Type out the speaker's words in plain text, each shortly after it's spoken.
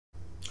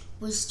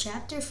Was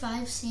Chapter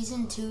 5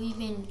 Season 2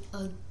 even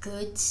a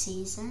good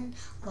season?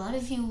 A lot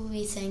of you will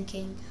be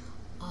thinking,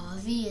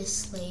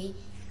 obviously,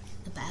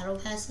 the Battle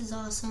Pass is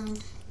awesome,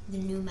 the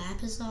new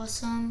map is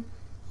awesome,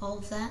 all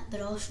of that, but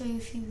I'll show you a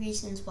few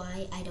reasons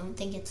why I don't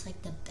think it's like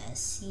the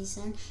best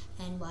season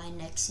and why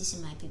next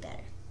season might be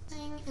better.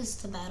 Thing is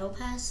the Battle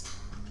Pass.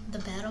 The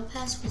Battle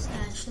Pass was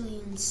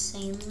actually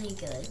insanely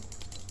good.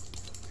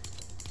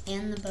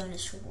 And the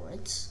bonus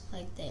rewards,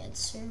 like they had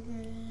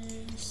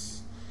servers,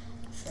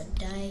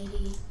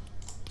 Aphrodite,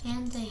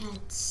 and they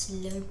had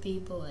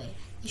Slurpy Boy.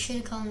 You should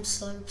have called him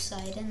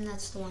Slurpsidon,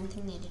 that's the one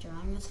thing they did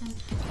wrong with him.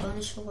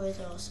 Bonus rewards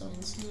are also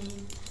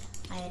insane.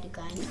 I had to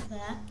grind for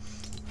that.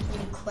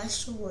 And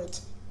quest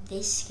rewards,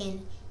 this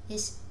skin,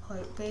 this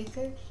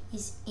Heartbreaker,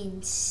 is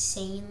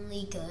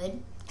insanely good,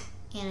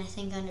 and I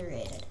think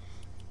underrated.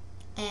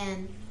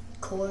 And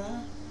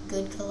Korra,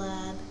 good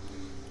collab,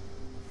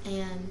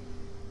 and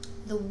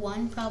the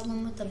one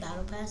problem with the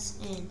Battle Pass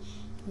and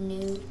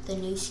the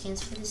new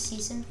skins for this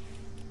season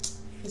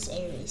is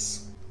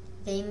Ares.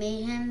 They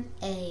made him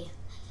a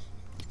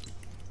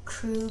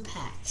crew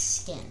pack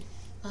skin,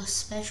 a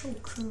special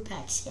crew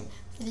pack skin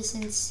for this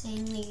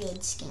insanely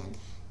good skin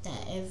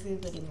that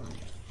everybody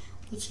wanted,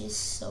 which is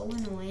so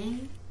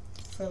annoying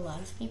for a lot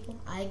of people.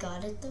 I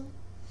got it though,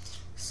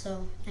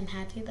 so I'm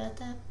happy about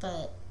that,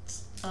 but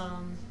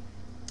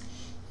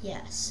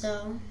yeah,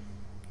 so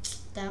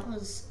that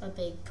was a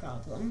big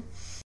problem.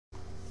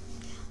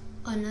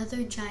 Another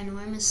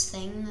ginormous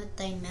thing that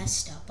they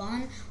messed up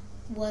on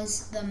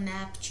was the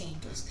map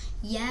changes.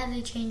 Yeah,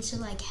 they changed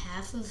like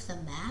half of the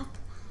map,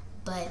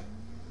 but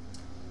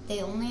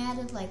they only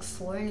added like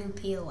 4 new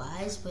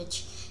POIs,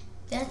 which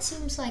that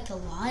seems like a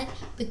lot,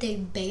 but they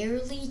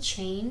barely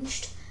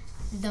changed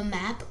the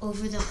map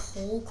over the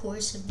whole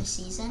course of the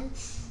season.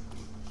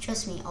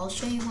 Trust me, I'll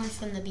show you one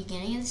from the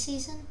beginning of the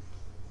season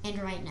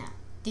and right now.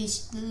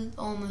 There's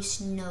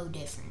almost no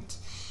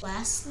difference.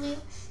 Lastly,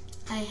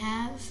 I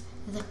have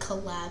the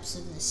collabs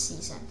of this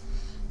season.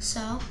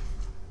 So,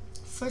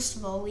 first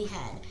of all, we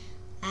had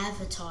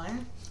Avatar,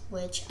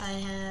 which I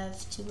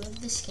have 2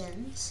 of the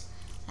skins.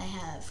 I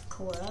have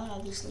Korra,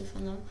 obviously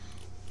from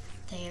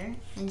there,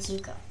 and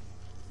Zuko.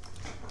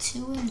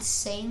 2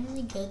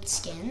 insanely good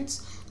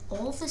skins.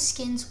 All the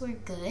skins were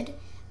good.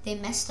 They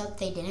messed up.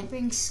 They didn't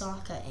bring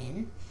Sokka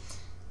in.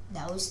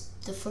 That was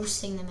the first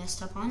thing they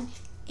messed up on.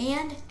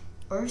 And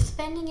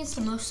Earthbending is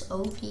the most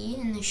OP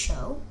in the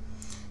show,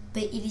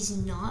 but it is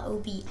not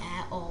OP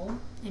at all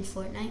in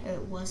Fortnite, or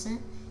it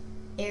wasn't.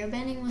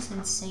 Airbending was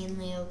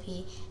insanely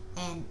OP,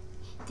 and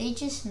they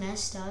just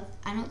messed up.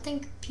 I don't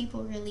think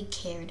people really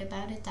cared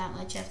about it that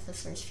much after the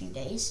first few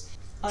days.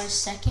 Our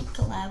second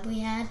collab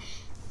we had,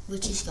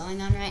 which is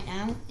going on right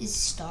now, is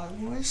Star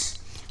Wars,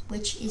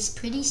 which is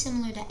pretty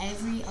similar to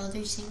every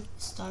other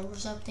Star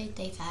Wars update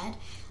they've had.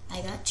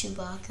 I got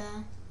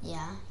Chewbacca.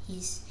 Yeah,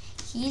 he's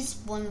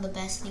one of the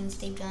best things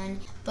they've done,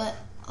 but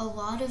a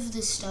lot of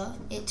the stuff,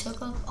 it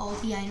took up all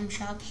the item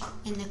shop,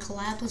 and the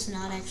collab was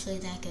not actually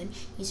that good.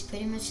 It's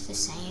pretty much the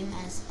same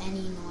as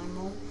any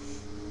normal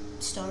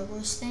Star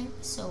Wars thing,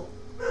 so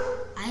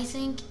I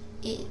think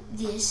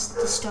the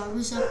Star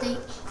Wars update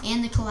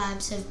and the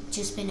collabs have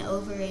just been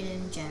overrated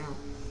in general.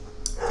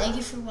 Thank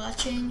you for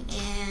watching,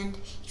 and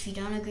if you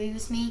don't agree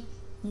with me,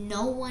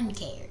 no one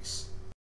cares.